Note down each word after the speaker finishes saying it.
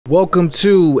Welcome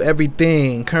to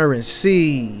Everything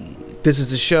Currency. This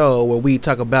is the show where we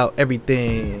talk about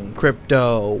everything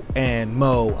crypto and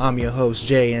mo. I'm your host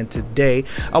Jay, and today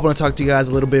I want to talk to you guys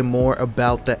a little bit more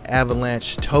about the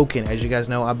Avalanche token. As you guys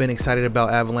know, I've been excited about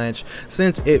Avalanche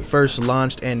since it first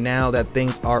launched, and now that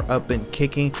things are up and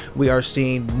kicking, we are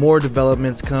seeing more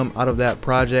developments come out of that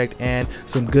project and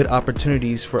some good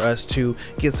opportunities for us to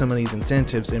get some of these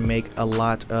incentives and make a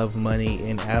lot of money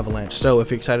in Avalanche. So if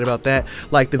you're excited about that,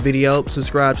 like the video,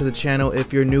 subscribe to the channel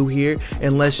if you're new here,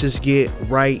 and let's just get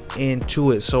right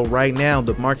into it. So right now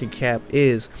the market cap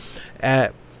is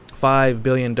at $5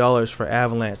 billion for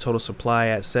Avalanche, total supply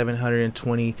at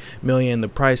 720 million. The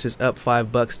price is up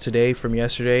 $5 today from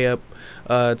yesterday, up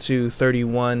to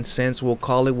 31 cents. We'll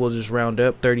call it, we'll just round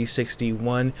up.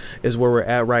 30.61 is where we're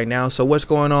at right now. So what's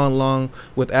going on along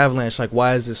with Avalanche? Like,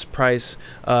 why is this price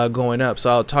going up?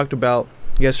 So I talked about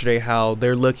yesterday how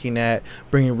they're looking at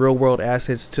bringing real world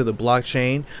assets to the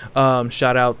blockchain.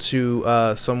 Shout out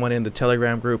to someone in the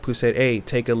Telegram group who said, hey,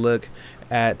 take a look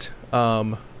at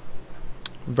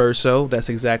Verso. That's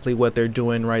exactly what they're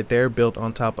doing right there, built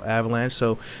on top of Avalanche.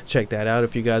 So check that out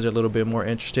if you guys are a little bit more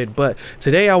interested. But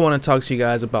today I want to talk to you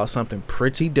guys about something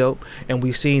pretty dope, and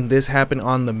we've seen this happen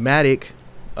on the Matic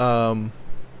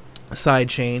side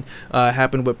chain.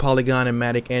 Happened with Polygon and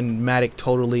Matic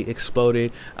totally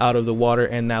exploded out of the water,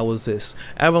 and that was this.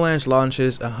 Avalanche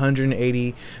launches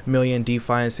 180 million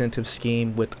DeFi incentive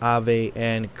scheme with Aave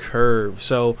and Curve.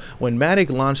 So when Matic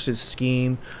launched its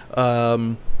scheme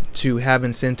to have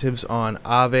incentives on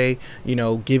Aave, you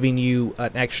know, giving you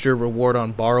an extra reward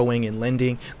on borrowing and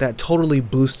lending, that totally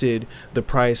boosted the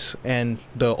price and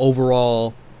the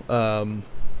overall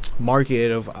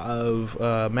market of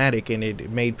Matic, and it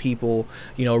made people,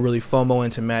 you know, really FOMO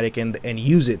into Matic and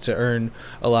use it to earn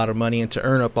a lot of money and to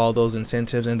earn up all those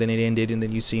incentives. And then it ended, and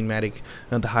then you seen Matic,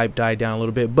 the hype died down a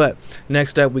little bit. But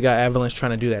next up we got Avalanche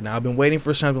trying to do that. Now I've been waiting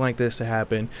for something like this to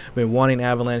happen, been wanting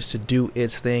Avalanche to do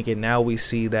its thing, and now we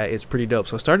see that it's pretty dope.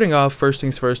 So starting off, first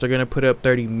things first, they're going to put up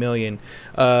 30 million,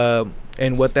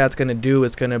 and what that's going to do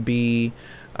is going to be,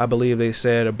 I believe they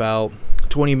said, about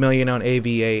 20 million on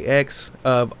AVAX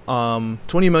of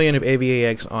 20 million of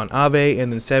AVAX on Aave,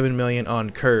 and then 7 million on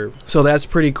Curve. So that's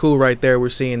pretty cool right there. We're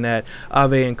seeing that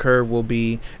Aave and Curve will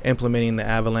be implementing the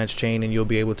Avalanche chain, and you'll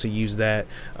be able to use that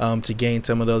to gain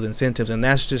some of those incentives. And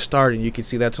that's just starting. You can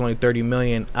see that's only 30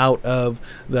 million out of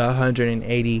the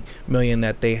 180 million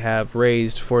that they have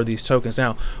raised for these tokens.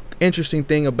 Now, interesting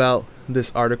thing about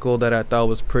this article that I thought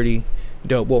was pretty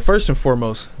dope. Well, first and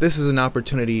foremost, this is an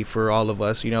opportunity for all of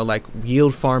us. You know, like,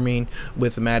 yield farming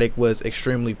with Matic was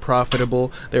extremely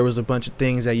profitable. There was a bunch of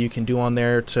things that you can do on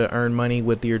there to earn money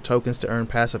with your tokens to earn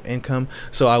passive income.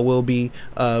 So I will be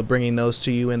bringing those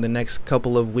to you in the next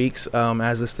couple of weeks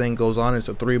as this thing goes on. It's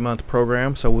a 3-month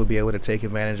program, so we'll be able to take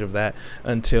advantage of that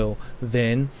until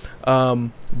then.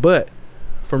 But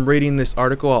from reading this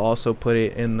article, I'll also put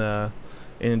it in the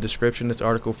description, this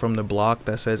article from the block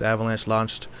that says Avalanche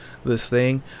launched this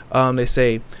thing. They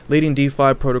say leading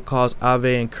DeFi protocols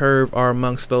Aave and Curve are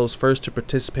amongst those first to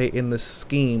participate in the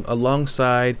scheme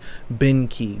alongside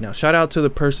Bitmax. Now shout out to the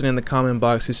person in the comment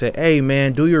box who said, hey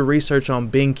man, do your research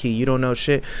on Bitmax, you don't know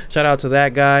shit. Shout out to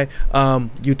that guy.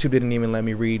 YouTube didn't even let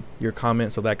me read your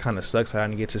comment, so that kind of sucks. I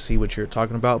didn't get to see what you're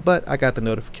talking about, but I got the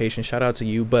notification. Shout out to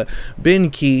you. But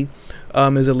Bitmax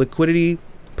is a liquidity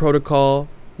protocol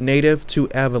native to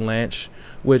Avalanche,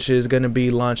 which is going to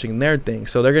be launching their thing.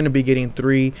 So they're going to be getting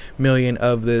 3 million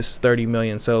of this 30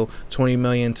 million. So 20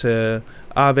 million to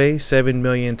Aave, 7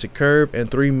 million to Curve,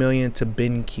 and 3 million to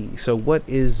Bitmax. So what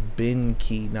is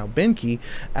Bitmax? Now Bitmax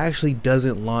actually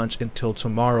doesn't launch until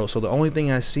tomorrow. So the only thing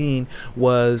I seen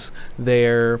was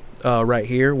their right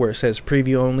here where it says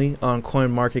preview only on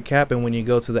CoinMarketCap, and when you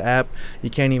go to the app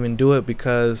you can't even do it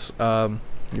because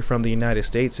you're from the United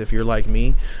States if you're like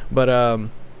me. But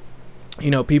you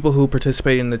know, people who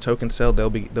participate in the token sale, they'll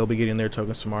be getting their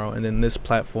tokens tomorrow, and then this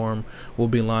platform will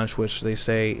be launched, which they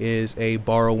say is a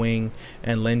borrowing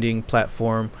and lending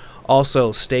platform.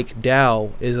 Also, Stake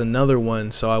DAO is another one,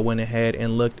 so I went ahead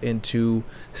and looked into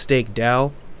Stake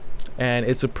DAO, and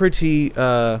it's a pretty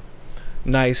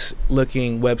nice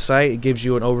looking website. It gives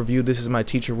you an overview. This is my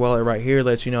teacher wallet right here,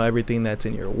 lets you know everything that's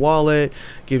in your wallet,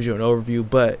 gives you an overview.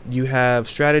 But you have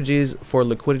strategies for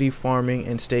liquidity farming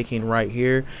and staking right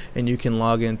here, and you can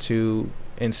log into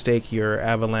and stake your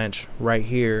Avalanche right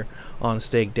here on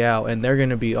Stake DAO. And they're going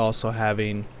to be also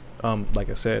having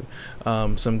like I said,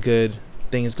 some good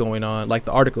things going on. Like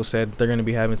the article said, they're going to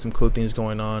be having some cool things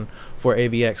going on for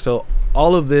AVX. So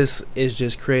all of this is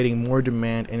just creating more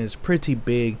demand, and it's pretty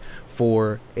big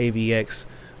for AVX,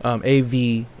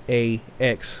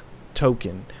 AVAX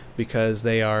token, because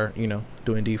they are, you know,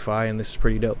 doing DeFi, and this is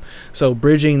pretty dope. So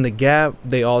bridging the gap,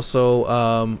 they also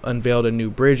unveiled a new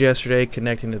bridge yesterday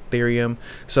connecting Ethereum,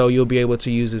 so you'll be able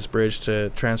to use this bridge to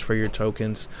transfer your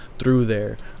tokens through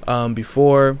there.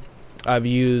 Before, I've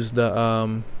used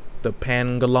the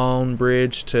Pangalone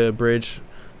bridge to bridge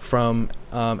from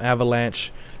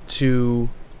Avalanche to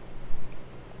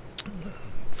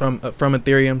from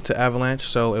Ethereum to Avalanche,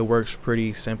 so it works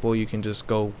pretty simple. You can just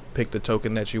go pick the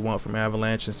token that you want from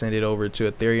Avalanche and send it over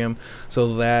to Ethereum,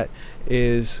 so that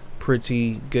is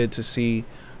pretty good to see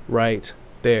right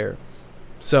there.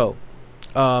 So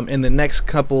in the next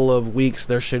couple of weeks,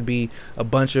 there should be a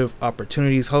bunch of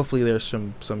opportunities. Hopefully there's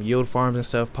some yield farms and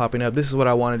stuff popping up. This is what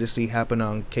I wanted to see happen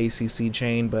on KCC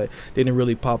chain, but didn't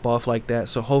really pop off like that.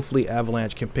 So hopefully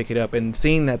Avalanche can pick it up, and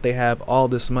seeing that they have all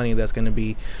this money that's going to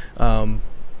be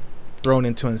thrown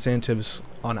into incentives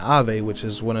on Aave, which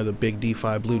is one of the big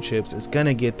DeFi blue chips, it's going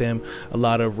to get them a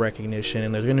lot of recognition,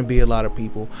 and there's going to be a lot of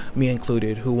people, me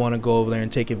included, who want to go over there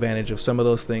and take advantage of some of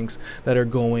those things that are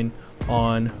going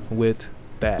on with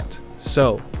that.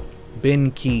 So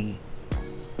BenKey,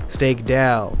 Stake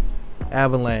DAO,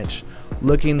 Avalanche,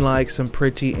 looking like some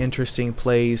pretty interesting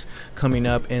plays coming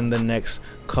up in the next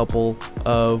couple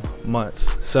of months.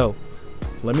 So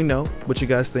let me know what you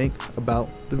guys think about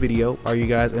the video. Are you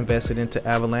guys invested into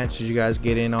Avalanche? Did you guys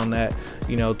get in on that,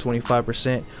 you know,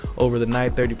 25% over the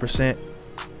night, 30%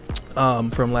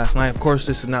 from last night? Of course,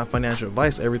 this is not financial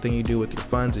advice. Everything you do with your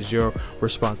funds is your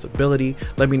responsibility.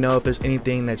 Let me know if there's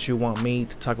anything that you want me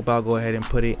to talk about. Go ahead and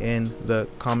put it in the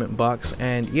comment box.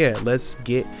 And yeah, let's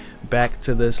get back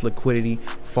to this liquidity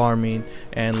farming,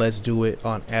 and let's do it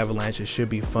on Avalanche. It should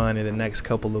be fun in the next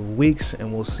couple of weeks,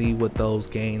 and we'll see what those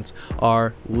gains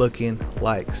are looking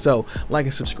like. So like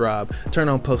and subscribe, turn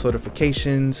on post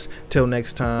notifications. Till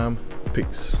next time,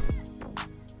 peace.